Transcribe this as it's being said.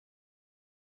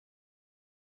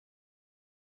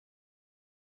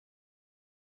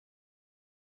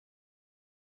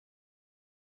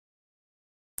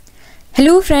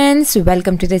Hello friends,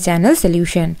 welcome to the channel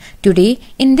Solution. Today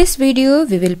in this video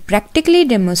we will practically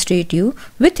demonstrate you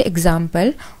with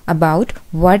example about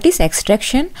what is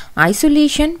extraction,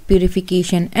 isolation,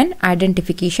 purification and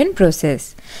identification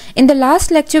process. In the last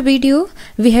lecture video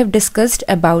we have discussed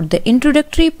about the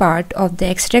introductory part of the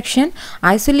extraction,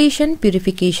 isolation,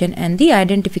 purification and the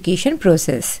identification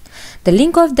process. The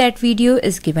link of that video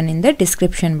is given in the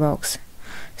description box.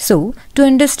 So, to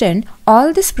understand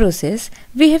all this process,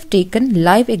 we have taken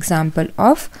live example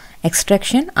of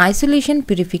extraction, isolation,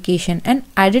 purification and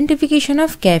identification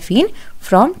of caffeine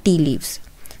from tea leaves.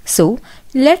 So,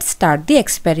 let's start the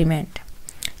experiment.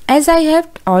 As I have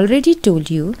already told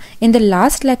you in the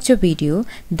last lecture video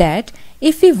that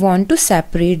if we want to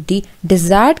separate the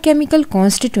desired chemical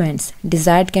constituents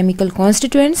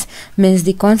means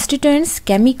the constituents,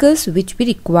 chemicals which we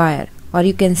require, or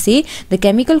you can say the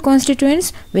chemical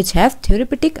constituents which have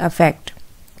therapeutic effect.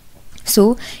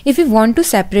 So, if we want to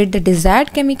separate the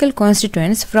desired chemical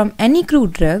constituents from any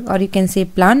crude drug, or you can say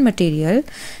plant material,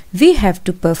 we have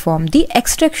to perform the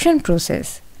extraction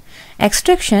process.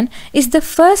 Extraction is the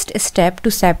first step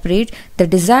to separate the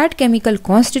desired chemical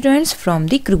constituents from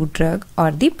the crude drug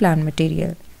or the plant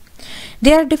material.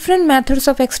 There are different methods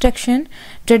of extraction: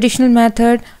 traditional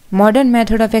method, modern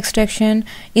method of extraction.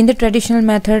 In the traditional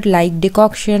method like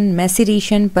decoction,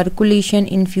 maceration, percolation,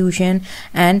 infusion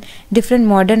and different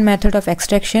modern method of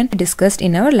extraction discussed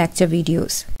in our lecture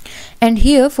videos. And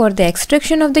here for the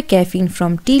extraction of the caffeine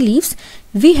from tea leaves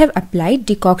we have applied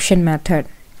decoction method.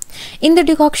 In the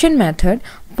decoction method,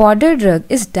 powder drug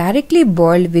is directly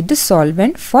boiled with the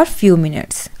solvent for few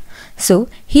minutes. So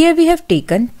here we have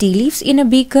taken tea leaves in a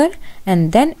beaker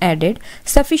and then added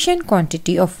sufficient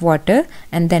quantity of water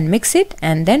and then mix it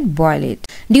and then boil it.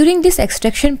 During this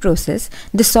extraction process,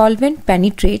 the solvent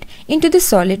penetrate into the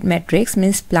solid matrix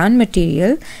means plant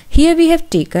material. Here we have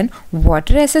taken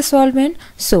water as a solvent.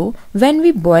 So when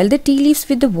we boil the tea leaves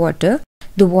with the water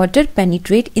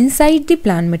penetrate inside the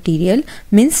plant material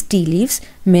means tea leaves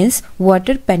means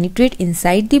water penetrate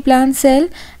inside the plant cell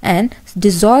and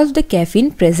dissolve the caffeine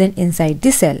present inside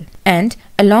the cell. And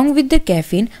along with the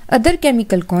caffeine, other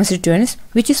chemical constituents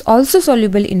which is also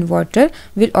soluble in water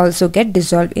will also get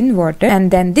dissolved in water,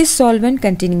 and then this solvent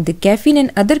containing the caffeine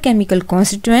and other chemical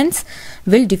constituents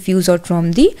will diffuse out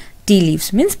from the tea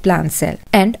leaves means plant cell.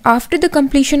 And after the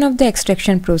completion of the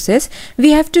extraction process,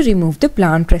 we have to remove the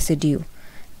plant residue.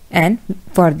 And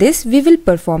for this we will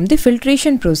perform the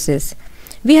filtration process.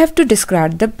 We have to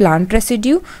discard the plant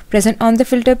residue present on the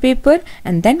filter paper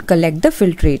and then collect the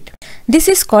filtrate. This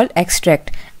is called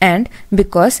extract, and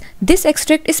because this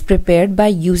extract is prepared by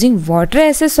using water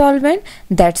as a solvent,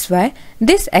 that's why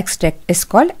this extract is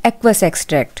called aqueous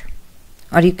extract,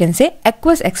 or you can say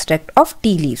aqueous extract of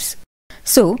tea leaves.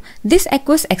 So, this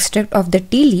aqueous extract of the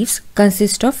tea leaves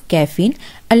consists of caffeine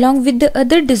along with the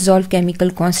other dissolved chemical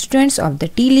constituents of the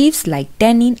tea leaves like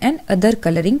tannin and other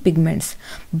coloring pigments.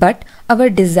 But our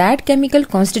desired chemical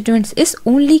constituents is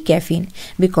only caffeine,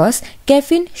 because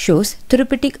caffeine shows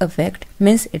therapeutic effect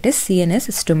means it is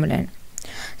CNS stimulant.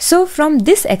 So, from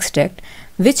this extract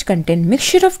which contain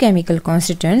mixture of chemical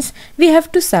constituents, we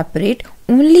have to separate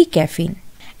only caffeine.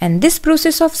 And this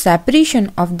process of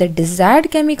separation of the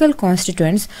desired chemical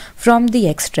constituents from the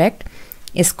extract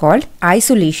is called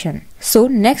isolation. So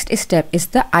next step is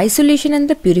the isolation and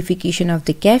the purification of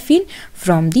the caffeine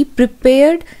from the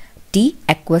prepared tea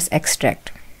aqueous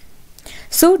extract.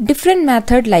 So different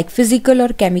methods like physical or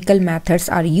chemical methods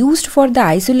are used for the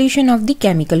isolation of the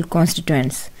chemical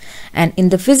constituents. And in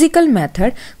the physical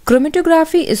method,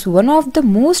 chromatography is one of the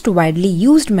most widely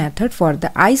used method for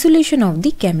the isolation of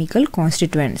the chemical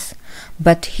constituents.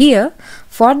 But here,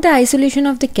 for the isolation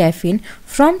of the caffeine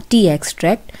from tea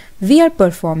extract, we are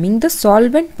performing the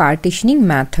solvent partitioning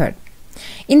method.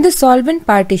 In the solvent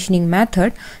partitioning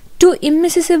method, two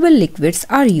immiscible liquids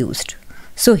are used.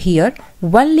 So here,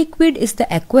 one liquid is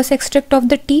the aqueous extract of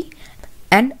the tea,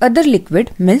 and other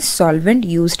liquid means solvent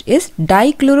used is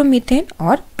dichloromethane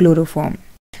or chloroform.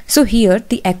 So here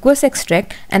the aqueous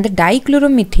extract and the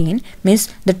dichloromethane means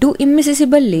the two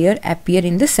immiscible layer appear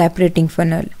in the separating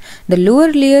funnel. The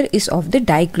lower layer is of the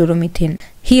dichloromethane.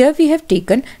 Here we have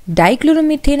taken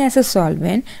dichloromethane as a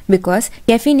solvent because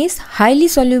caffeine is highly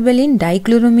soluble in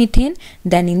dichloromethane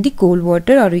than in the cold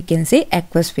water, or we can say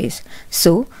aqueous phase.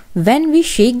 So when we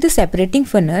shake the separating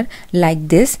funnel like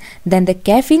this, then the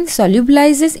caffeine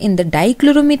solubilizes in the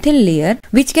dichloromethane layer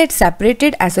which gets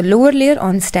separated as a lower layer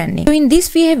on standing. So in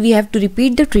this way we have to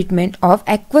repeat the treatment of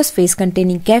aqueous phase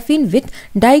containing caffeine with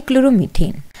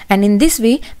dichloromethane. And in this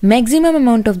way, maximum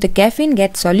amount of the caffeine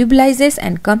gets solubilizes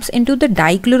and comes into the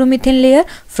dichloromethane layer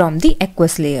from the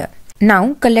aqueous layer.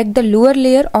 Now collect the lower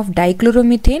layer of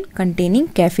dichloromethane containing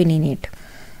caffeine in it.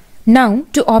 Now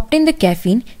to obtain the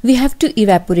caffeine, we have to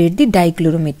evaporate the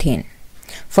dichloromethane.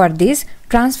 For this,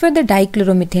 transfer the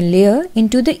dichloromethane layer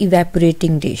into the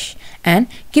evaporating dish and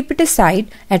keep it aside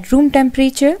at room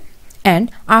temperature. And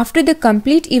after the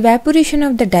complete evaporation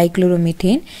of the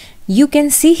dichloromethane, you can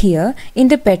see here in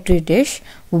the petri dish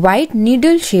white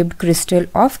needle shaped crystal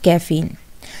of caffeine.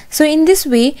 So in this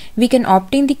way, we can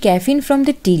obtain the caffeine from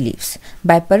the tea leaves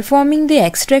by performing the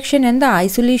extraction and the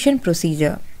isolation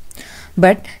procedure.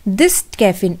 But this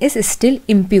caffeine is still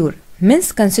impure,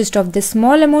 means consists of the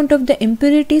small amount of the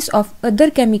impurities of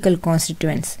other chemical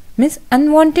constituents, means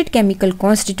unwanted chemical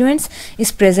constituents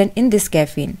is present in this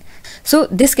caffeine. So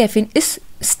this caffeine is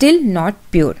still not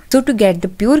pure. So to get the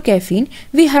pure caffeine,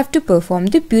 we have to perform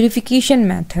the purification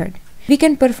method. We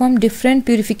can perform different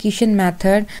purification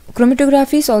method.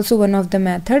 Chromatography is also one of the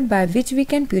method by which we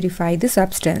can purify the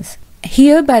substance.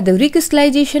 Here by the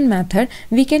recrystallization method,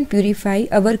 we can purify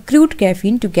our crude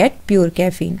caffeine to get pure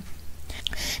caffeine.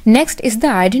 Next is the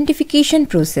identification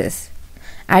process.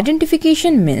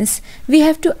 Identification means we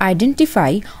have to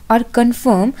identify or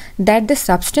confirm that the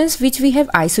substance which we have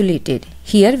isolated,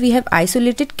 here we have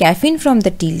isolated caffeine from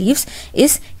the tea leaves,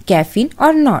 is caffeine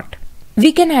or not.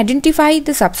 We can identify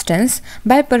the substance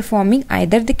by performing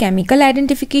either the chemical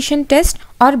identification test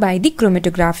or by the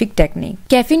chromatographic technique.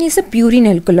 Caffeine is a purine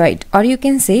alkaloid, or you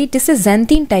can say it is a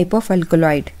xanthine type of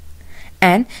alkaloid.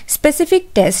 And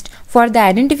specific test for the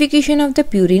identification of the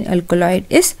purine alkaloid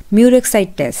is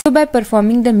Murexide test. So by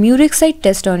performing the Murexide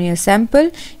test on your sample,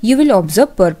 you will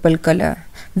observe purple color,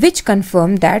 which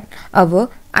confirm that our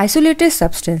isolated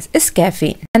substance is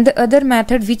caffeine. And the other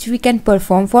method which we can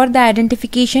perform for the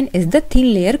identification is the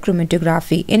thin layer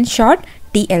chromatography, in short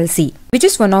TLC, which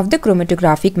is one of the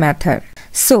chromatographic method.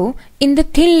 So in the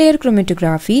thin layer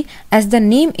chromatography, as the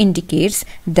name indicates,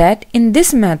 that in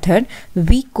this method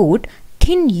we coat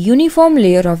thin uniform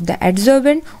layer of the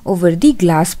adsorbent over the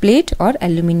glass plate or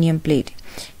aluminium plate.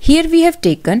 Here we have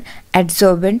taken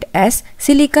adsorbent as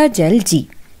silica gel G.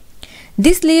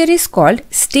 This layer is called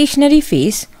stationary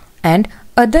phase, and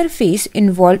other phase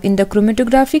involved in the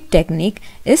chromatographic technique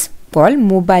is called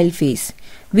mobile phase,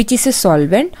 which is a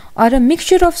solvent or a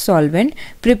mixture of solvent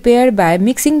prepared by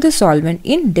mixing the solvent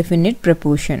in definite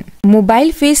proportion.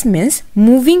 Mobile phase means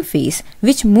moving phase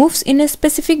which moves in a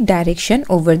specific direction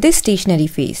over the stationary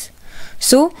phase.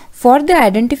 So for the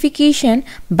identification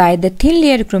by the thin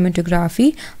layer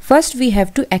chromatography, first we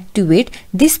have to activate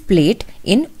this plate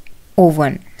in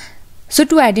oven. So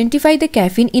to identify the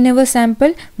caffeine in our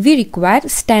sample, we require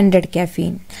standard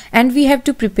caffeine, and we have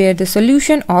to prepare the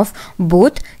solution of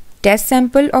both test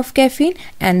sample of caffeine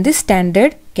and the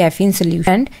standard caffeine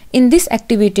solution. And in this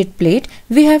activated plate,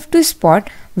 we have to spot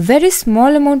very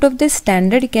small amount of the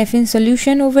standard caffeine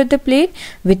solution over the plate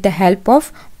with the help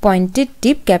of pointed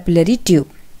tip capillary tube.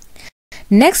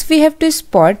 Next, we have to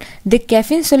spot the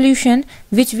caffeine solution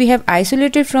which we have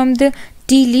isolated from the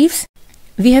tea leaves.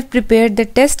 We have prepared the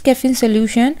test caffeine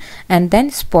solution and then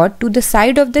spot to the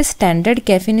side of the standard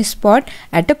caffeine spot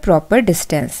at a proper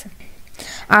distance.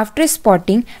 After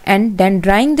spotting and then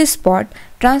drying the spot,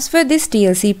 transfer this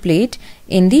TLC plate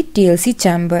in the TLC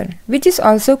chamber, which is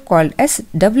also called as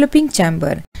developing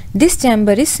chamber. This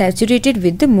chamber is saturated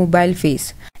with the mobile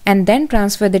phase, and then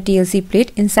transfer the TLC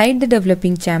plate inside the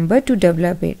developing chamber to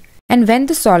develop it. And when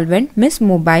the solvent means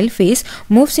mobile phase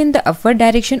moves in the upward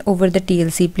direction over the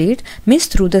TLC plate, means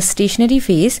through the stationary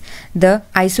phase, the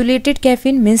isolated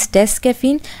caffeine means test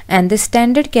caffeine and the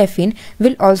standard caffeine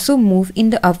will also move in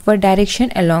the upward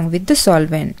direction along with the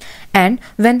solvent. And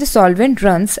when the solvent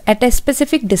runs at a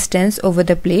specific distance over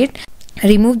the plate,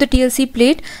 remove the TLC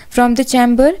plate from the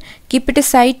chamber, keep it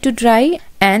aside to dry,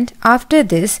 and after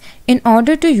this, in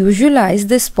order to visualize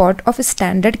the spot of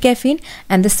standard caffeine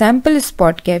and the sample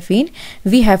spot caffeine,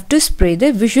 we have to spray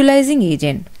the visualizing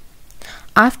agent.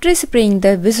 After spraying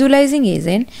the visualizing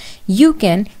agent, you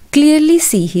can clearly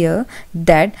see here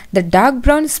that the dark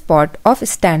brown spot of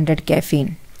standard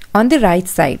caffeine on the right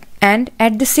side, and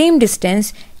at the same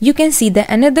distance you can see the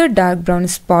another dark brown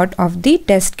spot of the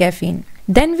test caffeine.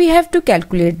 Then we have to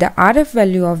calculate the RF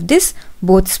value of this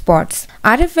both spots.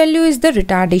 RF value is the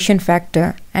retardation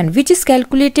factor, and which is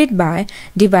calculated by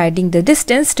dividing the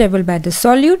distance traveled by the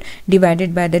solute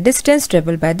divided by the distance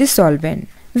traveled by the solvent.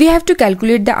 We have to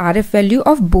calculate the RF value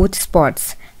of both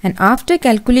spots, and after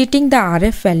calculating the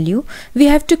RF value, we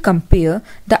have to compare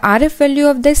the RF value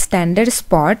of the standard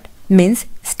spot means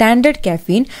standard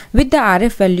caffeine with the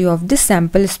RF value of the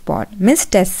sample spot means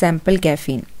test sample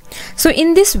caffeine. So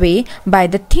in this way, by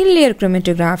the thin layer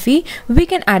chromatography, we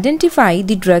can identify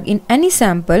the drug in any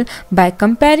sample by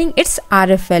comparing its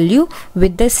RF value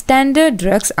with the standard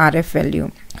drug's RF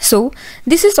value. So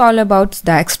this is all about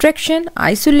the extraction,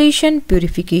 isolation,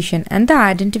 purification and the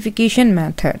identification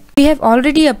method. We have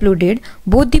already uploaded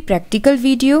both the practical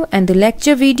video and the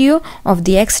lecture video of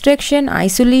the extraction,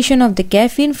 isolation of the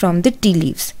caffeine from the tea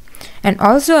leaves, and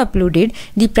also uploaded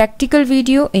the practical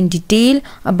video in detail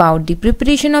about the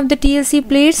preparation of the TLC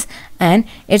plates and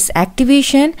its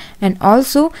activation, and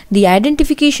also the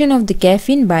identification of the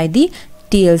caffeine by the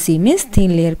TLC, means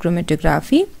thin layer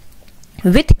chromatography,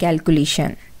 with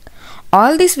calculation.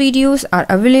 All these videos are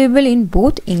available in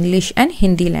both English and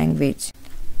Hindi language.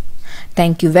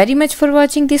 Thank you very much for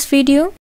watching this video.